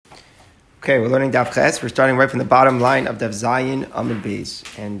Okay, we're learning Daf Ches. We're starting right from the bottom line of Daf Zayin Amud Beis.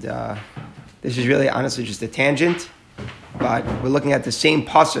 And this is really, honestly, just a tangent, but we're looking at the same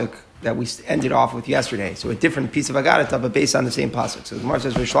pasuk that we ended off with yesterday. So a different piece of Agadah, but based on the same pasuk. So the Gemara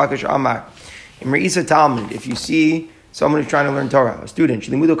says, Rish Lakish Amar, in Re'isa Talmud, if you see someone who's trying to learn Torah, a student,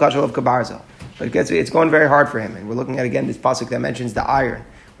 Shlimudu Kashal of Kabarza, but it's going very hard for him. And we're looking at, again, this pasuk that mentions the iron.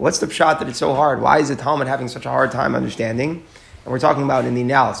 What's the pshat that it's so hard? Why is the Talmud having such a hard time understanding? And we're talking about in the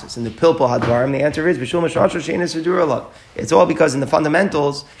analysis, in the Pilpul Hadvarim, the answer is, it's all because in the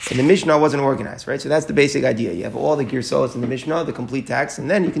fundamentals, in the Mishnah wasn't organized, right? So that's the basic idea. You have all the Girsos in the Mishnah, the complete text, and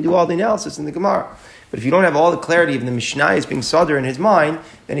then you can do all the analysis in the Gemara. But if you don't have all the clarity of the Mishnah is being sadr in his mind,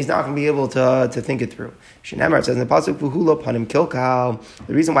 then he's not going to be able to think it through. Shinamar says in the pasuk, "Vuhulo panim kilkal."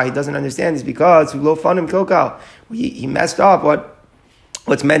 The reason why he doesn't understand is because hulo panim kilkal. He messed up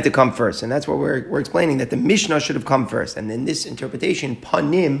what's meant to come first. And that's what we're explaining, that the Mishnah should have come first. And then this interpretation,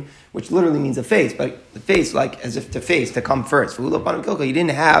 panim, which literally means a face, but the face, like as if to face, to come first.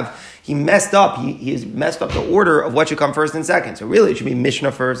 He messed up. He has messed up the order of what should come first and second. So really, it should be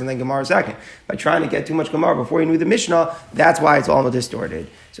Mishnah first and then Gemara second. By trying to get too much Gemara before you knew the Mishnah, that's why it's all distorted.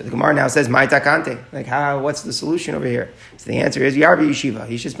 So the Gemara now says, Mai takante. Like, what's the solution over here? So the answer is, Yarbi Yeshiva.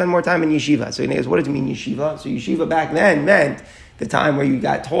 He should spend more time in Yeshiva. So he goes, what does it mean, Yeshiva? So Yeshiva back then meant the time where you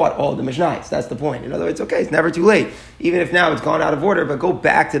got taught all the Mishnahs. That's the point. In other words, okay, it's never too late. Even if now it's gone out of order, but go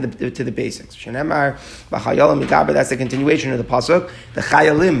back to the basics. Shenemar, B'chayalim Yigaber, that's the continuation of the pasuk. The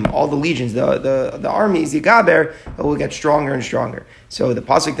Chayalim, all the legions, the armies, Yigaber, will get stronger and stronger. So the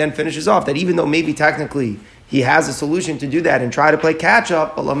pasuk then finishes off that even though maybe technically he has a solution to do that and try to play catch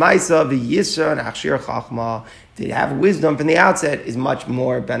up, but Lamaisa, V'yisra, and Achshir Chachma, to have wisdom from the outset is much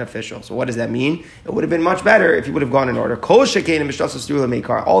more beneficial. So what does that mean? It would have been much better if he would have gone in order. All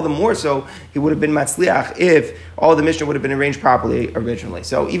the more so, he would have been matzliach if all the Mishnah would have been arranged properly originally.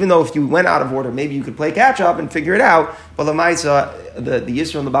 So even though if you went out of order, maybe you could play catch up and figure it out, but Lamaisa, the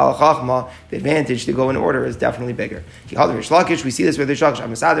Yisra and the Baal Chachma, the advantage to go in order is definitely bigger. We see this with Rish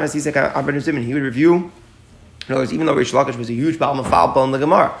Lakish. He would review. In other words, even though Rish Lakish was a huge Baal Mefalpel in the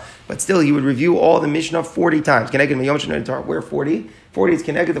Gemara, but still he would review all the Mishnah 40 times. Where 40? 40 is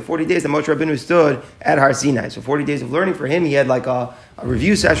connected the 40 days that Moshe Rabbeinu stood at Har Sinai. So 40 days of learning for him, he had like a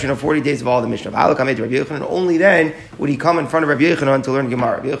review session of 40 days of all the Mishnah. And only then would he come in front of Rabbi Yochanan to learn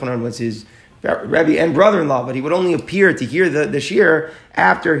Gemara. Rabbi Yochanan was his Rebbe and brother-in-law, but he would only appear to hear the shir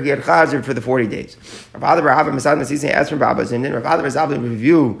after he had chazer for the 40 days. Rav Ada Bar Hava Masad Masisi asked from Rabbas, and then Rav Ada Bar would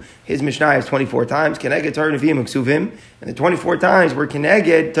review his Mishnah 24 times, Keneged Torah Neviim Uksuvim, and the 24 times were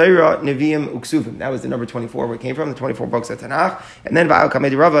Keneged Torah Neviim Uksuvim. That was the number 24 where it came from, the 24 books of Tanakh, and then Va'al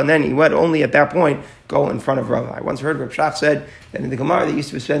Kamedi Rava, and then he would only at that point go in front of Rava. I once heard Rav Shach said that in the Gemara they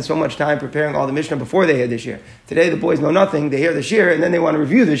used to spend so much time preparing all the Mishnah before they hear the shir. Today the boys know nothing, they hear the shir, and then they want to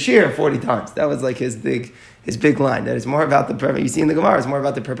review the shir 40 times. That was like his big line. That is more about the preparation. You see in the Gemara, it's more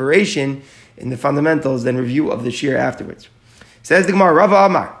about the preparation in the fundamentals than review of the shir afterwards. Says the Gemara, Rava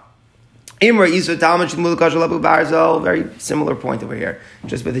Amar. Very similar point over here,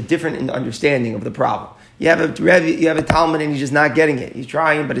 just with a different understanding of the problem. You have a Talmud and he's just not getting it. He's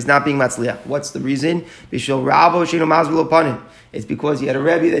trying, but he's not being matzliach. What's the reason? It's because he had a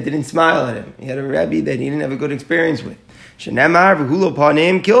Rebbe that didn't smile at him. He had a Rebbe that he didn't have a good experience with. Shenemar v'hulo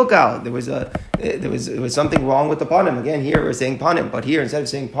panim kilkal. There was something wrong with the panim. Again, here we're saying panim, but here instead of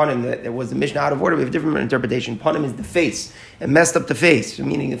saying panim, that was the Mishnah out of order. We have a different interpretation. Panim is the face. It messed up the face,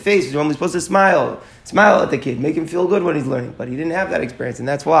 meaning the face is only supposed to smile at the kid, make him feel good when he's learning. But he didn't have that experience, and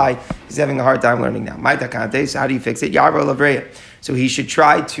that's why he's having a hard time learning now. So how do you fix it? So he should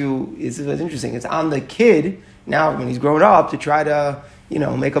try to. This is what's interesting. It's on the kid now when he's grown up to try to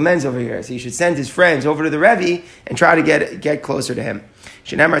make amends over here. So he should send his friends over to the Rebbe and try to get closer to him.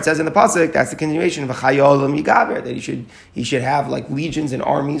 Shenemar, it says in the pasuk, that's the continuation of a chayolim yigaber, that he should have like legions and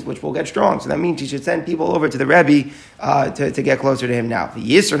armies which will get strong. So that means he should send people over to the Rebbe to get closer to him now. The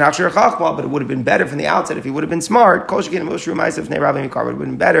Yisr not sure chachma, but it would have been better from the outset if he would have been smart. Kol shekin moshe rumaisef nei Rabbi Mikar would have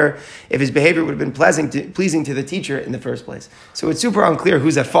been better if his behavior would have been pleasing to the teacher in the first place. So it's super unclear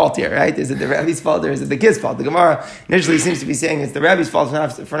who's at fault here, right? Is it the Rebbe's fault or is it the kid's fault? The Gemara initially seems to be saying it's the Rebbe's fault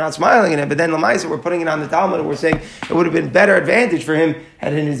for not smiling at it, but then Lamaisa we're putting it on the Talmud and we're saying it would have been better advantage for him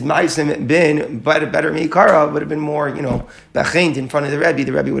had in his Maisim been better Mikara, would have been more, Bechint in front of the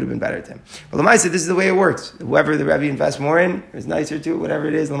Rebbe would have been better to him. But Lamaisa, this is the way it works. Whoever the Rebbe invests more in is nicer to, whatever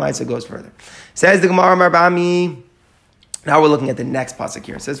it is, Lamaisa goes further. Says the Gemara Marbami. Now we're looking at the next pasuk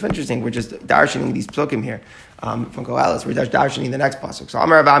here. So it's interesting. We're just darshaning these psukim here. from Koheles. We're darshaning the next pasuk. So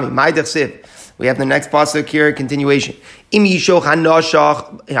Amar Avami, my dechsiv. We have the next pasuk here, continuation. Im yishoch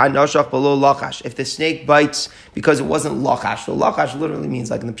hanoshach below lachash. If the snake bites because it wasn't lachash, so lachash literally means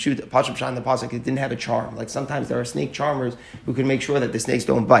like in the pashut, in the pasuk, it didn't have a charm. Like sometimes there are snake charmers who can make sure that the snakes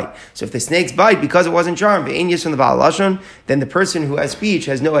don't bite. So if the snakes bite because it wasn't charmed, ve'ein yisron the ba'al lashon, then the person who has speech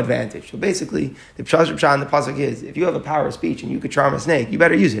has no advantage. So basically, the pashut in the pasuk is, if you have a power of speech and you could charm a snake, you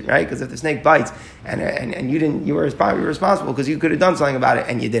better use it, right? Because if the snake bites and you didn't, you were responsible because you could have done something about it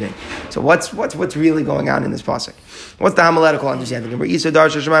and you didn't. So what's really going on in this pasuk? What's the homiletical understanding? If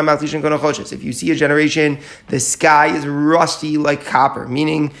you see a generation, the sky is rusty like copper,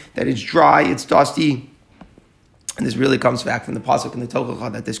 meaning that it's dry, it's dusty. And this really comes back from the pasuk in the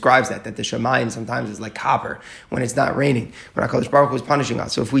Tochacha that describes that the Shemayim sometimes is like copper when it's not raining, when HaKadosh Baruch Hu is punishing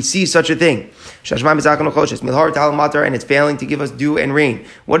us. So if we see such a thing, and it's failing to give us dew and rain,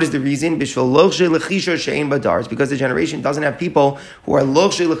 what is the reason? It's because the generation doesn't have people who are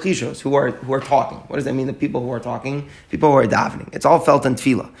lochshe lechishos, who are talking. What does that mean, the people who are talking? People who are davening. It's all felt in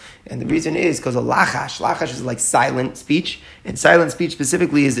tefillah. And the reason is because of lachash is like silent speech, and silent speech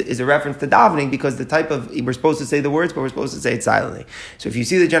specifically is a reference to davening because the type of, we're supposed to say the words, but we're supposed to say it silently. So if you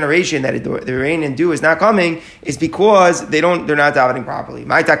see the generation that the rain and dew is not coming, it's because they're not davening properly.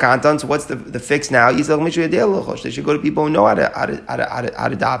 So what's the fix now? They should go to people who know how to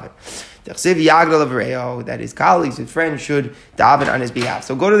daven. That his colleagues, his friends should daven on his behalf.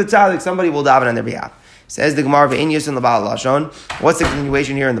 So go to the tzaddik, somebody will daven on their behalf. Says the Gemara, ve'ein yisron l'ba'al lashon. What's the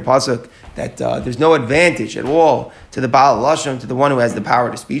continuation here in the pasuk? That there's no advantage at all to the Baal Lashon, to the one who has the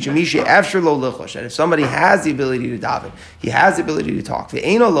power to speech. And if somebody has the ability to daven, he has the ability to talk, and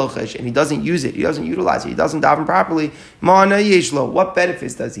he doesn't use it, he doesn't utilize it, he doesn't daven properly, what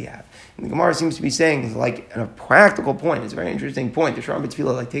benefits does he have? And the Gemara seems to be saying, like, a practical point, it's a very interesting point. The Shram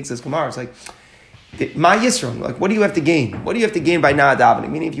B'Tfilah takes this Gemara, it's like, my Yisron, like, what do you have to gain? What do you have to gain by not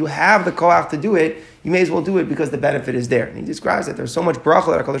davening? Meaning, if you have the koach to do it, you may as well do it because the benefit is there. And he describes that there's so much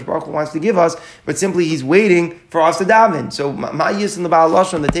bracha that HaKadosh Baruch Hu wants to give us, but simply he's waiting for us to daven. So, my Yisron, the Baal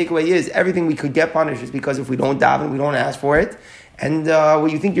Lashon, the takeaway is everything we could get punished is because if we don't daven, we don't ask for it. And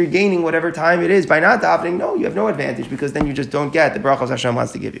you think you're gaining whatever time it is by not davening, no, you have no advantage because then you just don't get the brachas Hashem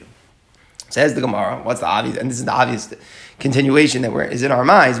wants to give you. Says the Gemara, what's the obvious, and this is the obvious continuation that is in our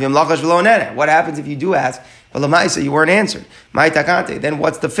minds. What happens if you do ask, but Lamaisa, you weren't answered? Then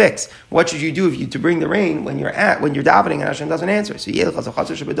what's the fix? What should you do to bring the rain when you're davening and Hashem doesn't answer? So you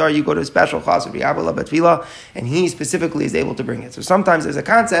go to a special chasur, and he specifically is able to bring it. So sometimes there's a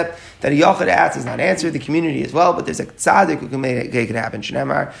concept that a yochid asks is not answered, the community as well, but there's a tzaddik who can make it happen.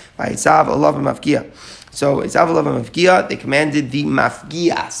 Shnemar, Vayitzav, Olav, Mafkia. So it's Avalav Mafgia, they commanded the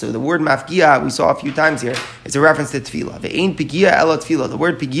Mafgia. So the word Mafgia, we saw a few times here, is a reference to Tefillah. The ain't Pigia Ela Tefillah. The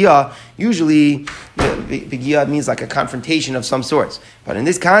word Pigia, usually, Pigia means like a confrontation of some sorts. But in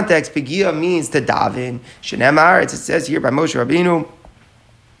this context, Pigia means to daven. Shenemar, it says here by Moshe Rabbeinu,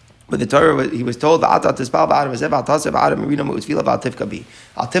 but the Torah, he was told, don't daven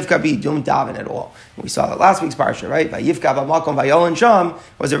at all. We saw that last week's parsha, right? Sham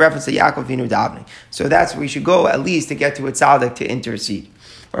was a reference to Yaakov Avinu davening. So that's where we should go at least to get to a tzaddik to intercede.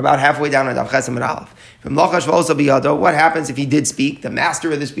 We're about halfway down on Daf Chesed and Aleph. From Lachash V'osa B'yado, what happens if he did speak? The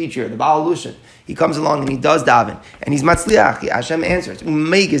master of the speech here, the Baal Lushan, he comes along and he does daven, and he's matzliach. Hashem answers.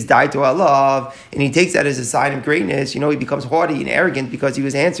 Umeigis died to Allah, and he takes that as a sign of greatness. He becomes haughty and arrogant because he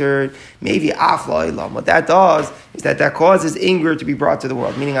was answered. Maybe afla ilam. What that does is that causes anger to be brought to the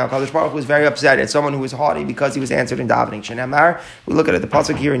world. Meaning, HaKadosh Baruch Hu was very upset at someone who was haughty because he was answered in davening. Shenemar. We look at it, the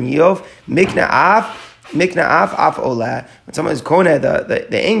pasuk here in Yov. Mikna af olah. When someone is koneh,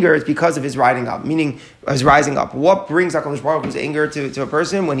 the anger is because of his rising up. Meaning, his rising up. What brings HaKadosh Baruch Hu's anger to a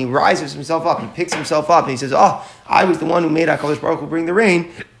person? When he rises himself up, he picks himself up, and he says, I was the one who made HaKadosh Baruch Hu bring the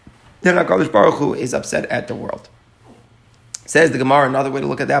rain. Then HaKadosh Baruch Hu is upset at the world. Says the Gemara, another way to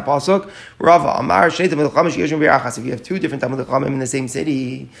look at that pasuk, Rava Amar Sheitim Milchama Sheyeshim B'Yachas. If you have two different Talmud Chachamim in the same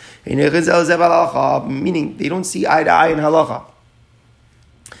city, meaning they don't see eye to eye in halacha.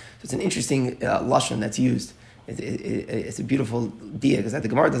 So it's an interesting lashon that's used. It's a beautiful dia because the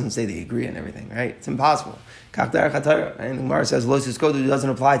Gemara doesn't say they agree on everything, right? It's impossible. And the Gemara says Lo Siskodu doesn't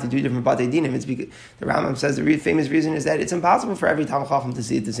apply to two different Batei Dinim. It's because the Rambam says the famous reason is that it's impossible for every Talmud Chacham to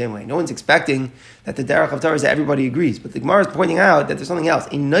see it the same way. No one's expecting that the Derech of Torah is that everybody agrees, but the Gemara is pointing out that there's something else.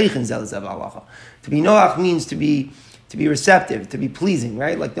 To be noach means to be receptive, to be pleasing,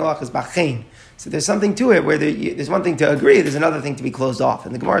 right? Like noach is bachein. So there's something to it where there's one thing to agree, there's another thing to be closed off.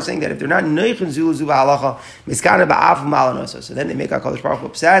 And the Gemara is saying that if they're not neichen zulu zu ba'alacha, miskana ba'af malanosa, so then they make HaKadosh Baruch Hu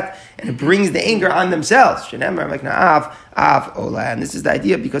upset, and it brings the anger on themselves. Shenemar like na'af Av Ola. And this is the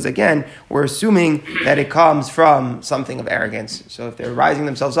idea because, again, we're assuming that it comes from something of arrogance. So if they're rising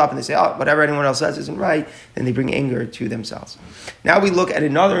themselves up and they say, oh, whatever anyone else says isn't right, then they bring anger to themselves. Now we look at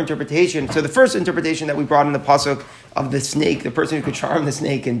another interpretation. So the first interpretation that we brought in the pasuk of the snake, the person who could charm the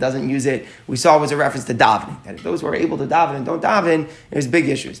snake and doesn't use it, we saw was a reference to davening. That those who are able to daven and don't daven, there's big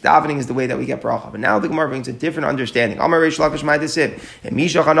issues. Davening is the way that we get bracha. But now the Gemara brings a different understanding. Amar Reish Lakish Ma'adisiv, and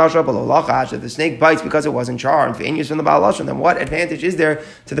Misha Chanasha Below Lachash, that the snake bites because it wasn't charmed. Ve'enyus from the Baal Lashon, then what advantage is there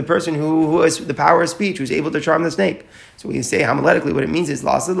to the person who has the power of speech, who's able to charm the snake? So we say homiletically, what it means is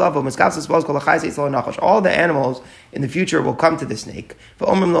all the animals in the future will come to the snake.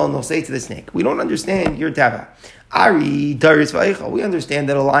 And they'll say to the snake, we don't understand your teva. Ari, Darius Vaicha. We understand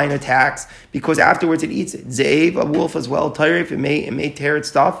that a lion attacks because afterwards it eats it. Zev, a wolf as well, Tarif, it may tear its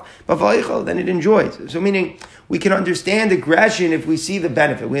stuff, but Vaicha, then it enjoys. So meaning, we can understand aggression if we see the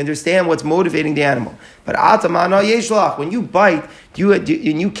benefit. We understand what's motivating the animal. But Atamana Yeshlach, when you bite,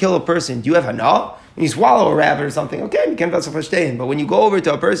 and you kill a person, do you have hana? When you swallow a rabbit or something, okay, you can't stay. But when you go over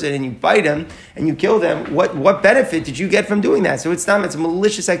to a person and you bite them and you kill them, what benefit did you get from doing that? So it's a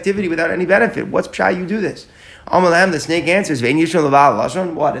malicious activity without any benefit. What's pshat you do this? Amalam, the snake answers,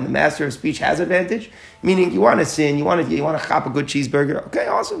 what? And the master of speech has advantage? Meaning you want to sin, you want to chop a good cheeseburger. Okay,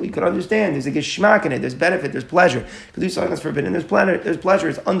 awesome, we could understand. There's a geschmack in it, there's benefit, there's pleasure. Because do something that's forbidden, there's pleasure,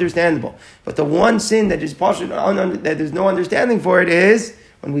 it's understandable. But the one sin that is that there's no understanding for it is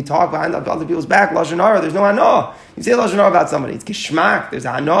when we talk behind other people's back, lashon hara, there's no hana. You say lashon hara about somebody, it's geschmack, there's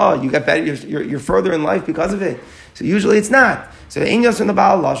hana, you get better, you're further in life because of it. So usually it's not. So Einyos in the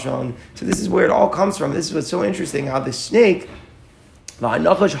Baal Lashon. So this is where it all comes from. This is what's so interesting, how the snake,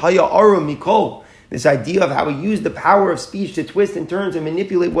 this idea of how he used the power of speech to twist and turn to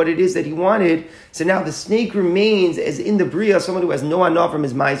manipulate what it is that he wanted. So now the snake remains as in the Bria, someone who has no hana from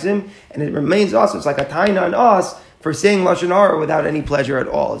his maisim, and it remains us. It's like a taina on us for saying lashon hara without any pleasure at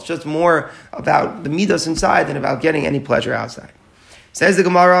all. It's just more about the midas inside than about getting any pleasure outside. Says the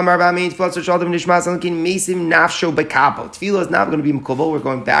Gemara, Tefillah is not going to be mekubal. We're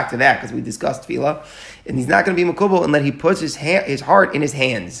going back to that because we discussed tefillah. And he's not going to be mekubal unless he puts his heart in his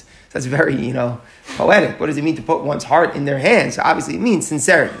hands. So that's very, poetic. What does it mean to put one's heart in their hands? So obviously it means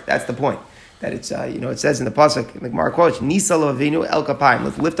sincerity. That's the point. That it's, it says in the pasuk, in the Gemara quotes, Nisa Lovenu El Kapayim.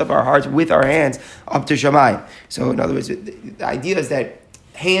 Let's lift up our hearts with our hands up to Shamayim. So in other words, the idea is that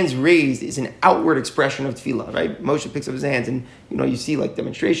hands raised is an outward expression of tefillah, right? Moshe picks up his hands and, you see like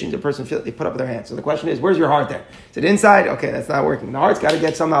demonstrations, a person they put up their hands. So the question is, where's your heart there? Is it inside? Okay, that's not working. The heart's got to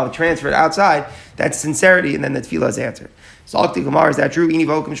get somehow transferred outside. That's sincerity, and then the tefillah is answered. So Akti Gemara, is that true?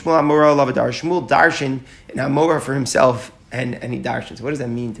 Shmuel darshan an Amora for himself, and he darshan. So what does that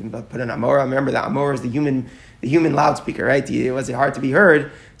mean to put an Amora? Remember that Amora is the human loudspeaker, right? Was it hard to be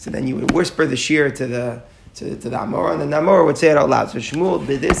heard? So then you would whisper the shir to the Amora, and then the Amora would say it out loud. So Shmuel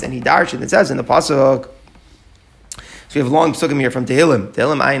did this, and he darshan. It says in the pasuk. So we have a long psukim here from Tehillim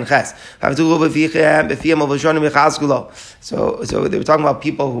Ayin Ches. So they were talking about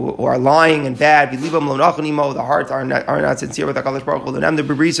people who are lying and bad. The hearts are not sincere with HaKadosh Baruch Hu.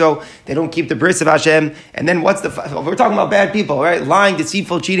 They don't keep the bris of Hashem. And then we're talking about bad people, right? Lying,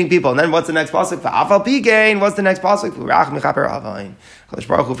 deceitful, cheating people. And then what's the next pasuk? What's the next pasuk? HaKadosh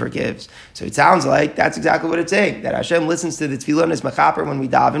Baruch Hu forgives. So it sounds like that's exactly what it's saying. That Hashem listens to the tefillah and is mechaper when we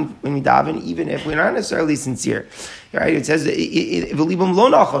daven, even if we're not necessarily sincere. Right? It says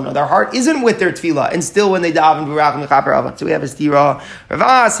their heart isn't with their tefillah, and still when they daven, so we have a stira.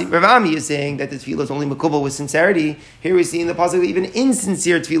 Ravami is saying that the tefillah is only makubal with sincerity. Here we see in the pasuk that even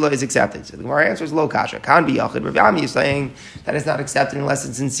insincere tefillah is accepted. So the Gemara answers lo kasha. Can be yachid. Ravami is saying that it's not accepted unless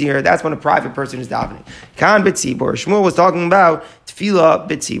it's sincere. That's when a private person is davening. Kan b'tzibor. Shmuel was talking about tefillah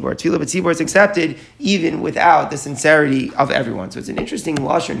b'tzibor. Tefillah b'tzibor is accepted even without the sincerity of everyone. So it's an interesting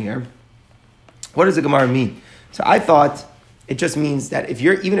lashon here. What does the Gemara mean? So I thought it just means that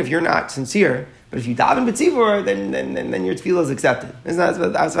even if you're not sincere, but if you daven b'tzibur, then your tefillah is accepted. That's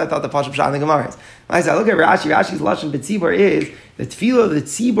what I thought the Pashup Shah in the Gemara is. I said, look at Rashi. Rashi's lashon b'tzibur is the tefillah of the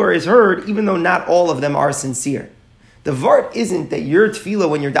tzibur is heard, even though not all of them are sincere. The vart isn't that your tefillah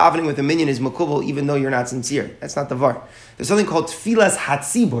when you're davening with a minyan is makubal, even though you're not sincere. That's not the vart. There's something called tefillas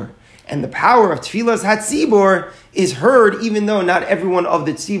hatzibur, and the power of tefillas hatzibur is heard, even though not everyone of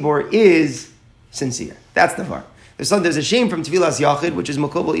the tzibur is sincere. That's the var. There's a shame from Tefillas Yachid, which is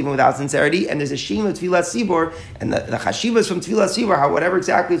makubal even without sincerity, and there's a shame of Tefillas Sibor, and the chashivas from Tefillas Sibor, whatever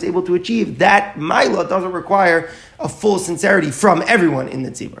exactly is able to achieve, that Maila doesn't require a full sincerity from everyone in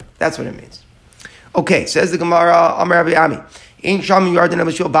the Tzibor. That's what it means. Okay, says the Gemara, Amar Rabbi Ami, Ein Sham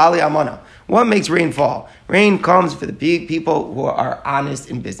Yarden Bali Amana. What makes rain fall? Rain comes for the people who are honest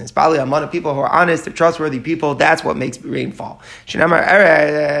in business. Bali Amana, people who are honest, they're trustworthy people. That's what makes rain fall.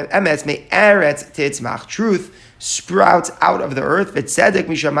 Truth sprouts out of the earth. Tzedek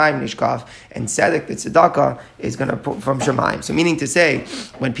mishamayim nishkaf, and tzedek, the tzedakah, is going to put from shamayim. So, meaning to say,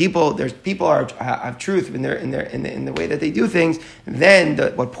 when people have truth in the way that they do things, then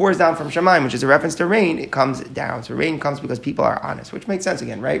what pours down from shamayim, which is a reference to rain, it comes down. So, rain comes because people are honest, which makes sense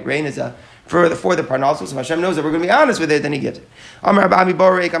again, right? Rain is for the parnasos. If Hashem knows that we're going to be honest with it, then He gives it.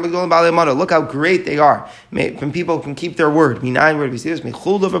 Look how great they are. When people can keep their word. Where do we see this? From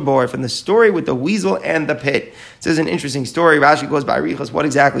the story with the weasel and the pit. This is an interesting story. Rashi goes by Arichos. What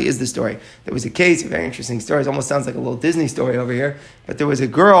exactly is the story? There was a case, a very interesting story. It almost sounds like a little Disney story over here. But there was a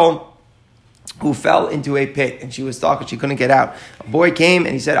girl who fell into a pit, and she was stuck and she couldn't get out. A boy came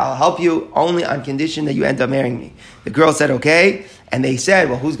and he said, I'll help you only on condition that you end up marrying me. The girl said, okay. And they said,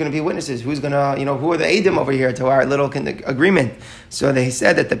 well, who's going to be witnesses? Who's going to, who are the Eidim over here to our little agreement? So they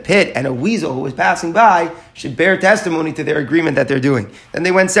said that the pit and a weasel who was passing by should bear testimony to their agreement that they're doing. Then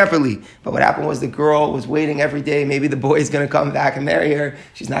they went separately. But what happened was the girl was waiting every day. Maybe the boy is going to come back and marry her.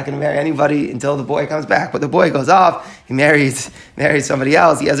 She's not going to marry anybody until the boy comes back. But the boy goes off. He marries somebody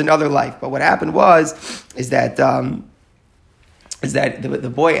else. He has another life. But what happened is that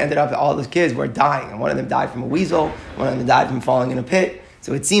the boy ended up, all his kids were dying. And one of them died from a weasel. One of them died from falling in a pit.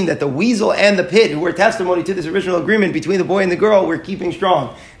 So it seemed that the weasel and the pit, who were testimony to this original agreement between the boy and the girl, were keeping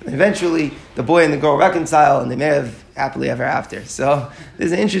strong. And eventually, the boy and the girl reconcile, and they may have happily ever after. So this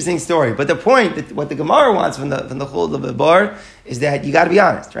is an interesting story. But the point, that what the Gemara wants from the Chul of Abar, is that you got to be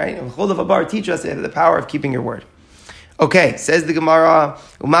honest, right? And the Chul of Abar teach us the power of keeping your word. Okay, says the Gemara,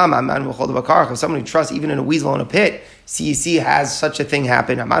 if someone who trusts even in a weasel in a pit, CEC has such a thing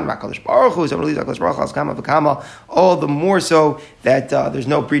happen. All the more so that there's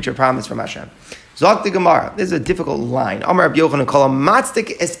no breach of promise from Hashem. Zok the Gemara, this is a difficult line.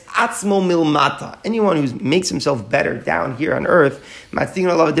 Anyone who makes himself better down here on earth,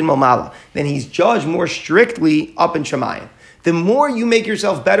 then he's judged more strictly up in Shemayim. The more you make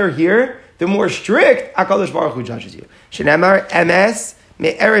yourself better here, the more strict HaKadosh Baruch Hu judges you. Shenemar emes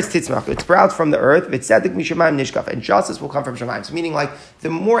me'eretz titzmach. It sprouts from the earth. V'tzedek mishamayim nishkaf. And justice will come from Shemayim. So meaning, like, the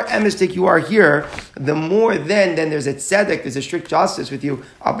more emistic you are here, the more then there's a tzedek, there's a strict justice with you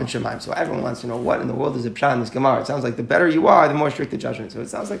up in Shemayim. So everyone wants to know what in the world is a pshat in this Gemara. It sounds like the better you are, the more strict the judgment. So it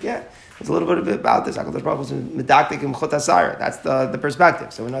sounds like, yeah, there's a little bit about this. HaKadosh Baruch Hu is medaktik im chut hasayir. That's the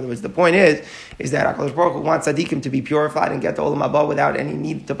perspective. So in other words, the point is that HaKadosh Baruch Hu wants tzaddikim to be purified and get to Olam Haba without any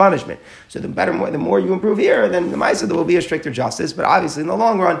need to punishment. So the more you improve here, then the Ma'aseh there will be a stricter justice. But obviously, in the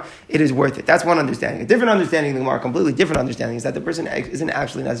long run, it is worth it. That's one understanding. A different understanding of the Gemara, completely different understanding, is that the person isn't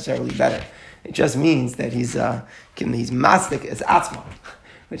actually necessarily better. It just means that he's mastik as atzma,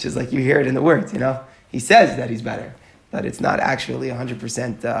 which is like you hear it in the words. He says that he's better, but it's not actually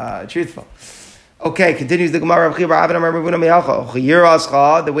 100% truthful. Okay, continues the Gemara. The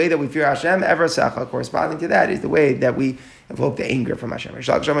way that we fear Hashem, corresponding to that, is the way that we evoke the anger from Hashem.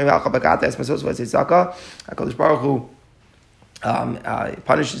 HaKadosh Baruch Hu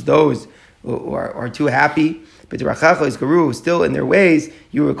punishes those who are too happy. But the Rachacha is Guru, still in their ways,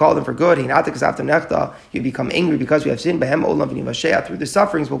 you recall them for good. You become angry because we have sinned. Through the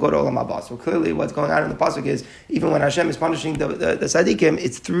sufferings, we'll go to Olam Haba. So clearly, what's going on in the pasuk is, even when Hashem is punishing the tzaddikim,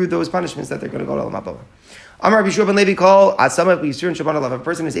 it's through those punishments that they're going to go to Olam Haba. Amar Bishua ben Levi call Asama Yisurin Shabbat Alav. A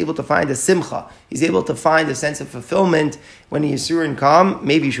person is able to find a simcha. He's able to find a sense of fulfillment when he Yisurin come.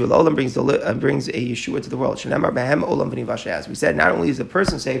 Maybe Yeshua Olam brings a Yeshua to the world. Shenemar Behem Olam V'ni Vashay. As we said, not only is the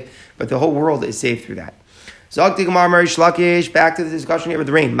person saved, but the whole world is saved through that. Back to the discussion here with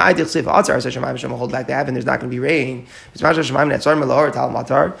the rain. Hold back the heaven, there's not going to be rain. What is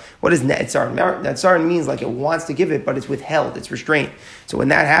Netzar? Netzar means like it wants to give it, but it's withheld, it's restrained. So when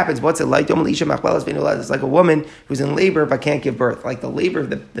that happens, what's it like? It's like a woman who's in labor but can't give birth. Like the labor,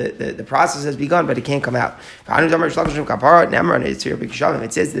 the process has begun, but it can't come out. It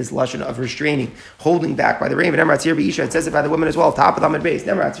says this lashon of restraining, holding back by the rain. It says it by the woman as well. Top of the base.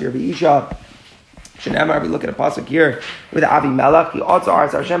 We look at a pasuk here with Avimelech. The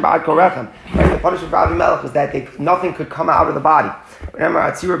punishment for Avimelech was that nothing could come out of the body. It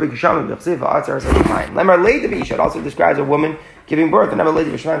also describes a woman giving birth.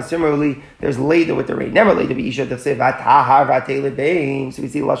 Similarly, there's Leda with the rain. So we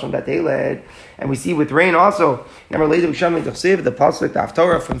see lashon vateled, and we see with rain also. The pasuk the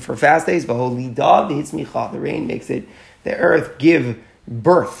Haftorah for fast days. The rain makes it the earth give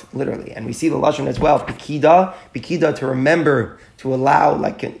birth, literally. And we see the lashon as well, pikida, to remember, to allow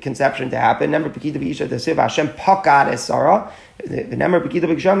like conception to happen. Remember, pikida b'isha t'siv, Hashem pakad es Sarah. Remember, pikida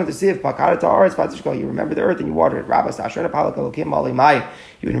b'gsham t'siv, pakad ta'aretz patishkol. You remember the earth and you watered it. Rabbas ta'asher palak elokim mali mai.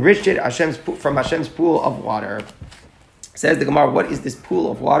 You enriched it from Hashem's pool of water. Says the Gemara, what is this pool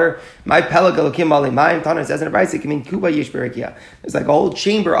of water? My pelag elokim mali mayim. Tana says in the Brayse, "Kimin kuba yesh berakia." There's like a whole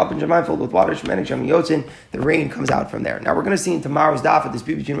chamber up in Shemayim filled with water. Shemenik Shem Yotzin. The rain comes out from there. Now we're going to see in tomorrow's daf a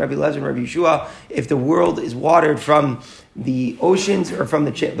dispute between Rabbi Lezer and Rabbi Yeshua if the world is watered from the oceans or from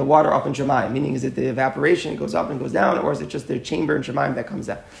the water up in Shemayim. Meaning, is it the evaporation goes up and goes down, or is it just the chamber in Shemayim that comes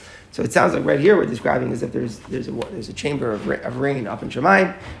out? So it sounds like right here we're describing as if there's a chamber of rain up in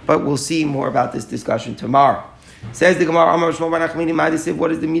Shemayim, but we'll see more about this discussion tomorrow. Says the Gemara, Amar Shmuel bar Nachmani, Ma'adisiv,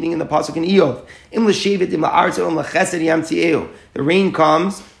 what is the meaning in the pasuk in Iyov? Im l'shevet, im la'arzo, im l'chesed yamtzi'eu. The rain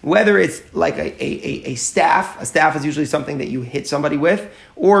comes, whether it's like a staff. A staff is usually something that you hit somebody with,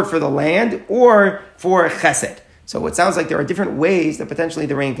 or for the land, or for chesed. So it sounds like there are different ways that potentially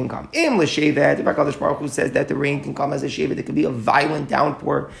the rain can come. Im l'shevet, the HaKadosh Baruch Hu says that the rain can come as a shevet. It could be a violent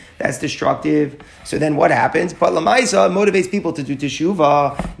downpour that's destructive. So then what happens? But l'maisa motivates people to do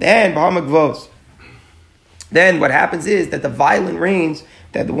teshuvah. Then b'har magvos. Then what happens is that the violent rains,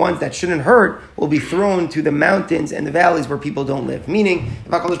 that the ones that shouldn't hurt, will be thrown to the mountains and the valleys where people don't live. Meaning,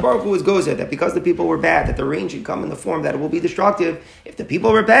 if HaKadosh Baruch Hu goes there, that because the people were bad, that the rain should come in the form that it will be destructive. If the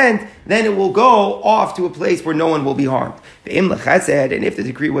people repent, then it will go off to a place where no one will be harmed. And if the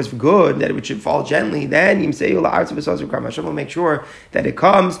decree was good, that it should fall gently, then Hashem will make sure that it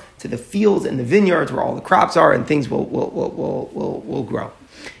comes to the fields and the vineyards where all the crops are and things will grow.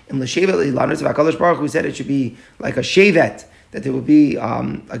 In L'Shevet L'Lanos of HaKadosh Baruch Hu said it should be like a shevet, that there would be,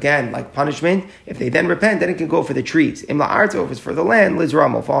 again, like punishment. If they then repent, then it can go for the trees. Im la'arto, if it's for the land,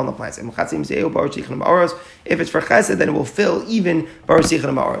 Lizram will fall on the plants. If it's for chesed, then it will fill even Baruch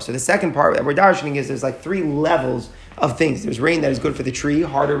Sichon Ma'oros. So the second part that we're darshaning is there's like three levels of things. There's rain that is good for the tree,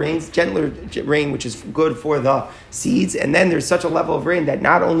 harder rains, gentler rain, which is good for the seeds. And then there's such a level of rain that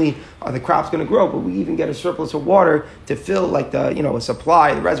not only are the crops going to grow, but we even get a surplus of water to fill like a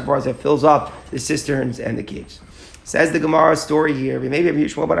supply, the reservoirs that fills up the cisterns and the caves. Says the Gemara story here. Maybe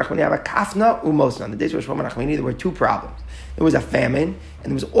Shmuel bar Nachmani have a kafna umosna. On the days of Shmuel bar Nachmani, there were two problems. There was a famine, and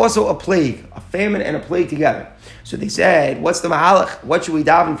there was also a plague. A famine and a plague together. So they said, what's the mahalach? What should we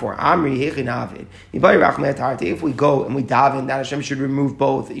daven for? Amri hechi navid. If we go and we daven, that Hashem should remove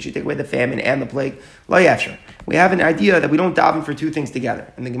both. He should take away the famine and the plague. Lo yafshar. We have an idea that we don't daven for two things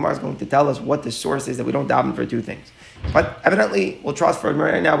together. And the Gemara is going to tell us what the source is that we don't daven for two things. But evidently, we'll trust for it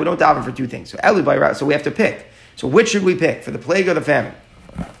right now, we don't daven for two things. So we have to pick. So which should we pick, for the plague or the famine?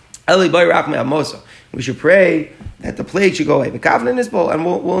 We should pray that the plague should go away. And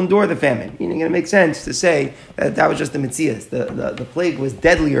we'll endure the famine. Meaning it makes sense to say that was just the Metzias. The plague was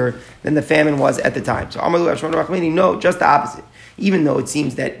deadlier than the famine was at the time. So no, just the opposite. Even though it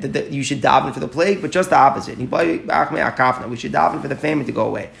seems that you should daven for the plague, but just the opposite. We should daven for the famine to go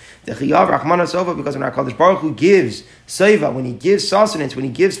away. Because when our HaKadosh Baruch Hu gives soiva, when he gives sustenance, when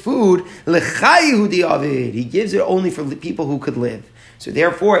he gives food, he gives it only for the people who could live. So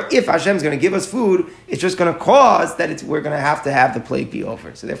therefore, if Hashem is going to give us food, it's just going to cause that we're going to have the plague be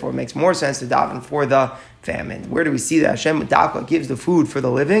over. So therefore, it makes more sense to daven for the famine. Where do we see that Hashem gives the food for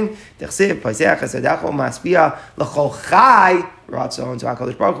the living? So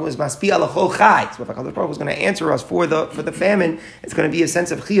HaKadosh Baruch Hu is maspia l'chol chai. So if HaKadosh Baruch Hu is going to answer us for the famine, it's going to be a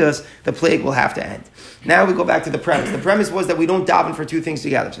sense of chiyas. The plague will have to end. Now we go back to the premise. The premise was that we don't daven for two things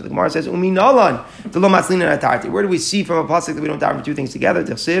together. So the Gemara says, Umi nalan v'lo matzlina atarti. Where do we see from a pasuk that we don't daven for two things together?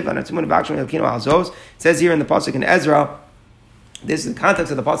 It says here in the pasuk in Ezra. This is the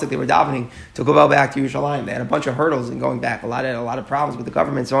context of the pasuk they were davening to go back to Yerushalayim. They had a bunch of hurdles in going back. A lot of problems with the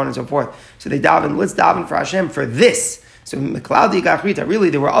government, so on and so forth. So they davened. Let's daven for Hashem for this. So Mekladi Gachrita,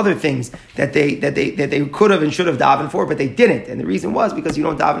 really there were other things that they could have and should have davened for, but they didn't. And the reason was because you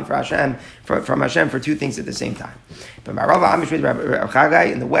don't daven for Hashem from Hashem for two things at the same time. But in the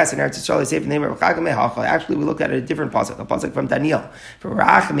West, in Eretz Yisrael, they say the name of actually we look at a different pasuk, a pasuk from Daniel.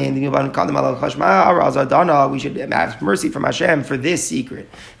 We should ask mercy from Hashem for this secret.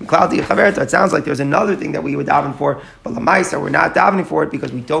 It sounds like there's another thing that we would daven for, but Lamaisa, we're not davening for it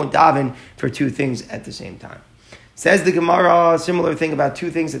because we don't daven for two things at the same time. Says the Gemara, a similar thing about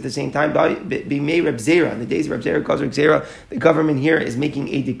two things at the same time. B'mei Reb Zera, in the days of Reb Zera, Reb Zera, the government here is making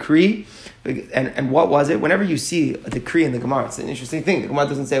a decree. And what was it? Whenever you see a decree in the Gemara, it's an interesting thing. The Gemara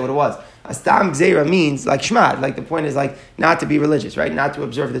doesn't say what it was. Astam Gzeira means like Shmad. Like the point is like not to be religious, right? Not to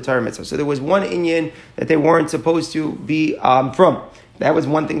observe the Torah mitzvah. So there was one inyan that they weren't supposed to be from. That was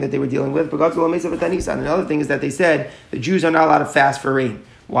one thing that they were dealing with. And another thing is that they said the Jews are not allowed to fast for rain.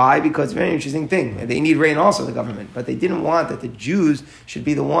 Why? Because it's a very interesting thing. They need rain also, the government. But they didn't want that the Jews should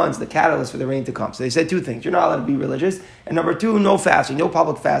be the ones, the catalyst for the rain to come. So they said two things. You're not allowed to be religious. And number two, no fasting, no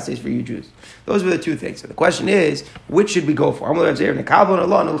public fast days for you Jews. Those were the two things. So the question is, which should we go for? We should be makabel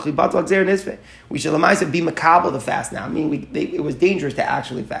the fast now. I mean, it was dangerous to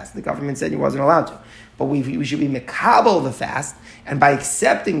actually fast. The government said you wasn't allowed to. But we should be makabel the fast. And by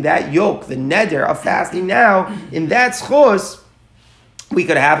accepting that yoke, the neder of fasting now, in that schos, we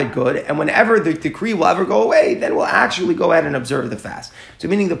could have it good, and whenever the decree will ever go away, then we'll actually go ahead and observe the fast. So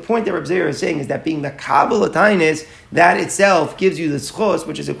meaning the point that Reb Zera is saying is that being the kabbalah tainis, that itself gives you the schos,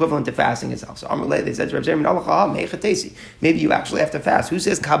 which is equivalent to fasting itself. So Amrulay, they said to Reb Zera, maybe you actually have to fast. Who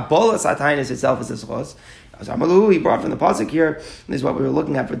says kabbalah satainis itself is the schos? He brought from the pasuk here, and this is what we were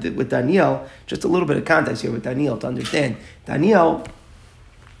looking at with Daniel. Just a little bit of context here with Daniel to understand. Daniel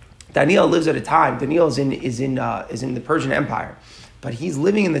lives at a time. Daniel is in the Persian Empire. But he's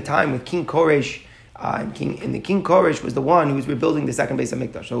living in the time with King Koresh, and King Koresh was the one who was rebuilding the second Beis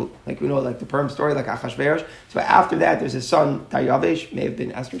HaMikdash. So, like we know, like the Purim story, like Achashverosh. So after that, there's his son, Daryavesh, may have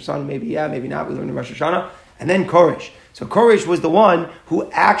been Esther's son, maybe yeah, maybe not. We learned in Rosh Hashanah. And then Koresh. So Koresh was the one who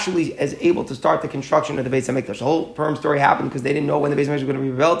actually is able to start the construction of the Beis HaMikdash. The whole Purim story happened because they didn't know when the Beis HaMikdash was going to be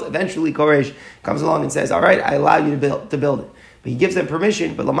rebuilt. Eventually, Koresh comes along and says, all right, I allow you to build it. But he gives them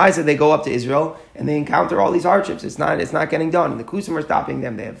permission, but Lamaisa, they go up to Israel, and they encounter all these hardships. It's not getting done. And the Kusim are stopping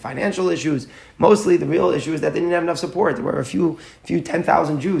them. They have financial issues. Mostly, the real issue is that they didn't have enough support. There were a few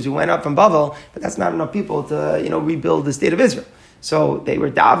 10,000 Jews who went up from Bavel, but that's not enough people to, rebuild the state of Israel. So they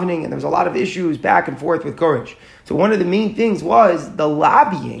were davening, and there was a lot of issues back and forth with Koresh. So one of the main things was the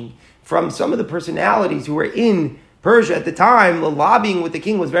lobbying from some of the personalities who were in Persia at the time. The lobbying with the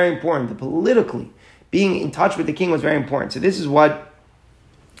king was very important, politically. Being in touch with the king was very important. So this is what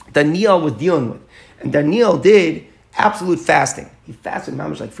Daniel was dealing with. And Daniel did absolute fasting. He fasted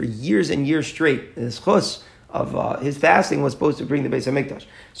mamish like for years and years straight. The schus of his fasting was supposed to bring the Beis HaMikdash.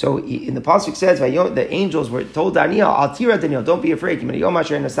 So in the pasuk says, the angels were told Daniel, Al tira Daniel, don't be afraid. From the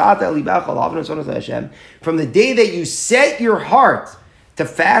day that you set your heart to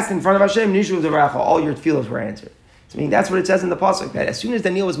fast in front of Hashem, all your tefillos were answered. So, that's what it says in the pasuk, that as soon as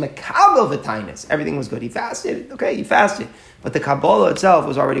Daniel was makabel v'tainis, everything was good. He fasted, he fasted. But the Kabbalah itself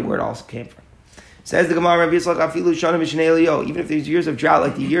was already where it all came from. Says the Gemara, Rabbi Yitzchak, afilu shana mishnei Eliyahu, even if there's years of drought,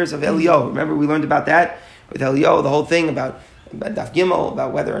 like the years of Eliyahu. Remember, we learned about that with Eliyahu, the whole thing about Daf Gimel,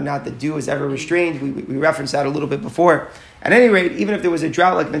 about whether or not the dew is ever restrained. We referenced that a little bit before. At any rate, even if there was a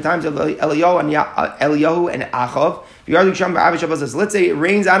drought, like in the times of Eliyahu and Achav, let's say it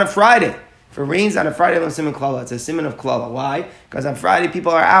rains on a Friday. If it rains on a Friday, it's a simon of klala. Why? Because on Friday,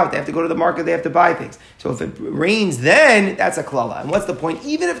 people are out. They have to go to the market. They have to buy things. So if it rains then, that's a klala. And what's the point?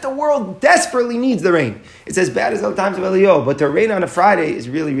 Even if the world desperately needs the rain. It's as bad as the times of Eliyahu. But to rain on a Friday is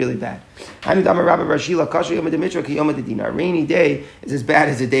really, really bad. A rainy day is as bad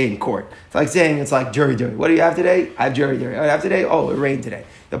as a day in court. It's like saying, it's like jury duty. What do you have today? I have jury duty. What do I have today? Oh, it rained today.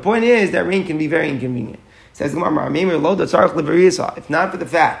 The point is that rain can be very inconvenient. Says the Gemara, if not for the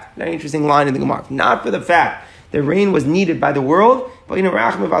fact, very interesting line in the Gemara, if not for the fact that rain was needed by the world, we would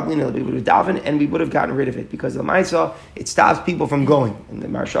have davened and we would have gotten rid of it, because the Maisa, it stops people from going. And the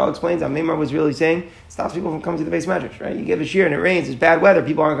Marshal explains, Amimar was really saying, it stops people from coming to the Beis Medrash, right? You give a shear and it rains, it's bad weather,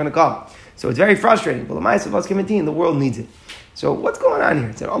 people aren't going to come. So it's very frustrating. But the Maisa of Kementin, the world needs it. So what's going on here?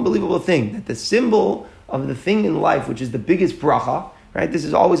 It's an unbelievable thing, that the symbol of the thing in life, which is the biggest bracha, right? This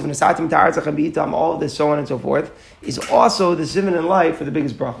is always all of this, so on and so forth, is also the simon in life for the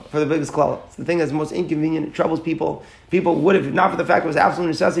biggest bracha, for the biggest klala. It's the thing that's most inconvenient. It troubles people. People would have, if not for the fact it was absolute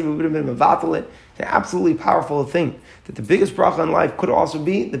necessity, we would have been mevatel it. It's an absolutely powerful thing that the biggest bracha in life could also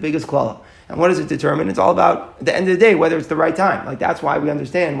be the biggest klala. And what does it determine? It's all about, at the end of the day, whether it's the right time. Like that's why we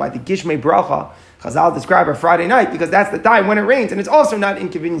understand why the Gishmei bracha, Chazal describe a Friday night, because that's the time when it rains, and it's also not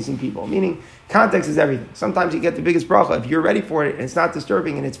inconveniencing people. Meaning, context is everything. Sometimes you get the biggest bracha if you're ready for it, and it's not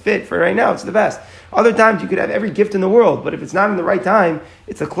disturbing, and it's fit for right now. It's the best. Other times you could have every gift in the world, but if it's not in the right time,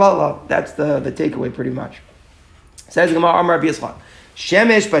 it's a klala. That's the takeaway, pretty much. Says Gemara Amar Rabbi Yitzchak,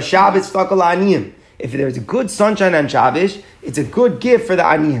 Shemesh b'Shabbat stakal aniyim. If there's a good sunshine on Shabbos, it's a good gift for the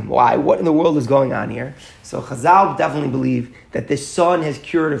aniyim. Why? What in the world is going on here? So Chazal definitely believe that the sun has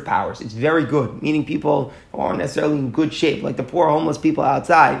curative powers. It's very good, meaning people aren't necessarily in good shape, like the poor homeless people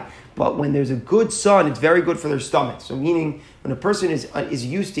outside. But when there's a good sun, it's very good for their stomach. So meaning, when a person is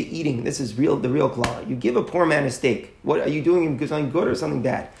used to eating, this is the real klala. You give a poor man a steak. What are you doing? Something good or something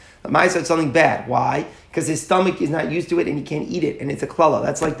bad? Lamai said something bad. Why? Because his stomach is not used to it and he can't eat it, and it's a klala.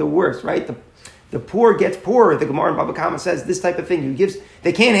 That's like the worst, right? The poor gets poorer. The Gemara in Baba Kama says this type of thing.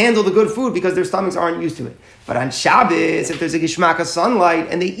 They can't handle the good food because their stomachs aren't used to it. But on Shabbos, if there's a gishmak of sunlight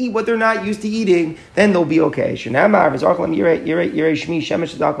and they eat what they're not used to eating, then they'll be okay.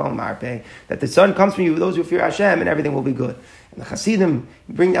 That the sun comes from you, those who fear Hashem, and everything will be good. And the Hasidim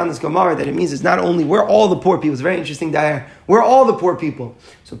bring down this Gemara that it means it's not only we're all the poor people. It's a very interesting diary. We're all the poor people.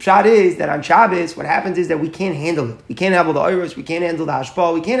 So Pshat is that on Shabbos, what happens is that we can't handle it. We can't handle the Oiros, we can't handle the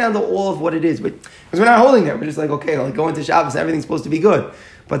Hashpah, we can't handle all of what it is. Because we're not holding there. We're just like, okay, like go into Shabbos, everything's supposed to be good.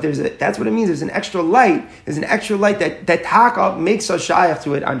 But that's what it means. There's an extra light. There's an extra light that taka makes us shayach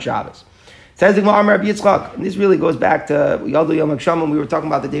to it on Shabbos. Says the Gemara Rabbi Yitzchak, and this really goes back to Yaldu Yom HaKsham we were talking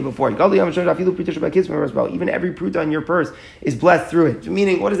about the day before. Yaldu Yom HaKsham, even every pruta in your purse is blessed through it.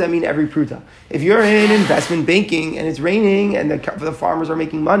 Meaning, what does that mean, every pruta? If you're in investment banking and it's raining and the farmers are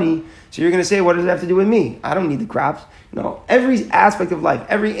making money, so you're going to say, what does it have to do with me? I don't need the crops. No, every aspect of life,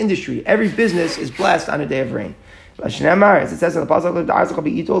 every industry, every business is blessed on a day of rain. As it says in the pasuk,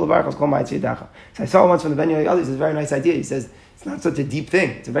 so I saw once from the Ben Yoel, it's a very nice idea. He says, it's not such a deep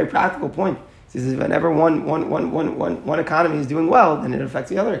thing. It's a very practical point. He says, whenever one economy is doing well, then it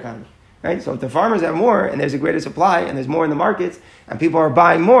affects the other economy. Right? So if the farmers have more, and there's a greater supply, and there's more in the markets, and people are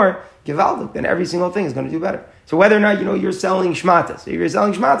buying more, givaldik, then every single thing is going to do better. So whether or not, you're selling shmatas, if you're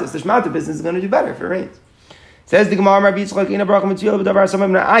selling shmatas, the shmata business is going to do better if it rains. Says the Gemara, where do you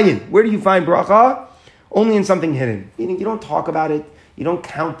find bracha? Only in something hidden. Meaning you don't talk about it, you don't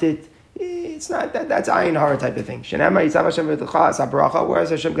count it. It's not that's ayin hara type of thing. Where is Hashem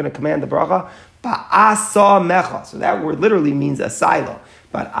going to command the bracha? Ba'asa mecha. So that word literally means a silo.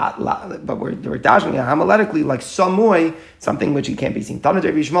 But we're dashing it homiletically like samui, something which you can't be seen. Tanat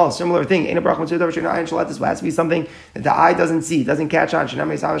Rabbi Yishmael, similar thing. It has to be something that the eye doesn't see, doesn't catch on. Someone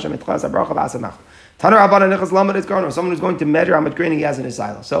who's going to measure how much grain he has in his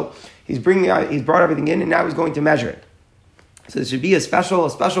silo. So he's brought everything in, and now he's going to measure it. So there should be a special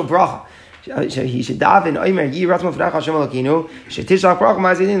bracha. He should daven oimer yi ratzma v'nach Hashem Elokeinu. Shetishach bracha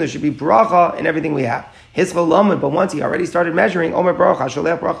ma'azidin. There should be bracha in everything we have. His cholamid, but once he already started measuring, omer bracha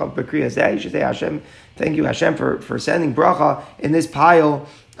sholech bracha b'kriyas. You should say Hashem, thank you Hashem for sending bracha in this pile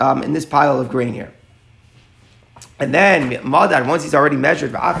of grain here. And then madar, once he's already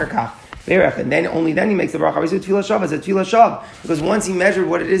measured v'acharkach. And then only then he makes the bracha. He tefillah shav as a tefillah shav, because once he measured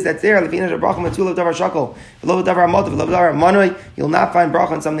what it is that's there, you'll not find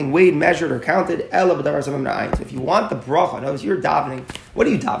bracha on something weighed, measured, or counted. So if you want the bracha, notice you're davening. What are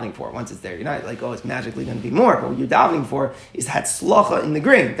you davening for? Once it's there, you're not like, oh, it's magically going to be more. But what you're davening for is hatzlacha in the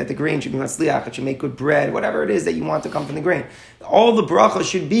grain, that the grain should be matzliach, it should make good bread, whatever it is that you want to come from the grain. All the bracha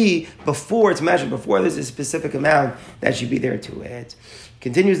should be before it's measured, before there's a specific amount that should be there to it.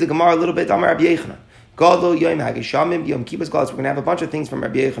 Continues the Gemara a little bit. Amar Rabbi Yechanan. Gadol Yom Hagishamim Yom Kibbutz Galus. We're going to have a bunch of things from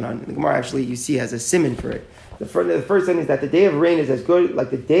Rabbi Yechanan. The Gemara actually, you see, has a siman for it. The first thing is that the day of rain is as good like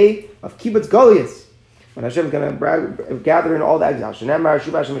the day of Kibbutz Goliath, when Hashem is going to gather in all the exiles. Hashem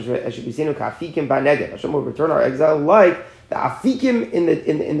will return our exile like the afikim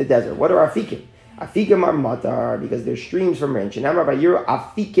in the desert. What are afikim? Afikim are matar because they're streams from rain. That's what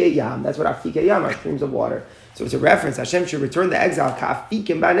afike yam are, streams of water. So it's a reference. Hashem should return the exile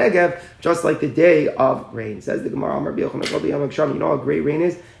ka'afikim ba'negev, just like the day of rain. Says the Gemara, Amar B'yocham, you know how great rain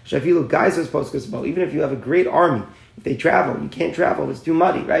is? Shafilu guys are supposed to. Even if you have a great army, if they travel, you can't travel. It's too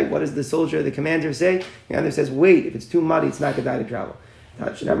muddy, right? What does the soldier, the commander say? The commander says, wait, if it's too muddy, it's not good to travel.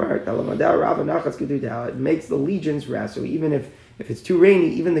 It makes the legions rest. So even if it's too rainy,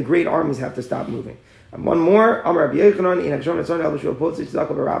 even the great armies have to stop moving. And one more, Amar B'yocham,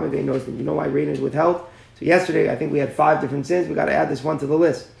 you know why rain is withheld? So yesterday, I think we had 5 different sins. We got to add this one to the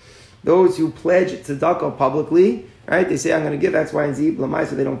list. Those who pledge tzedakah publicly, right? They say, I'm going to give X, Y, and Z, b'lamai,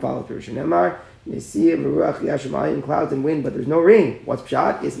 so they don't follow through. Shenemar, Nesiyim, Ruach, Yashamayim, clouds and wind, but there's no rain. What's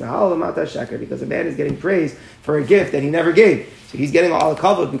pshat? It's nahal lamata sheker, because a man is getting praise for a gift that he never gave. So he's getting all the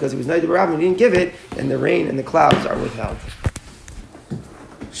kavod because he was neider b'rav and he didn't give it, and the rain and the clouds are withheld.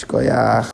 Shkoyach.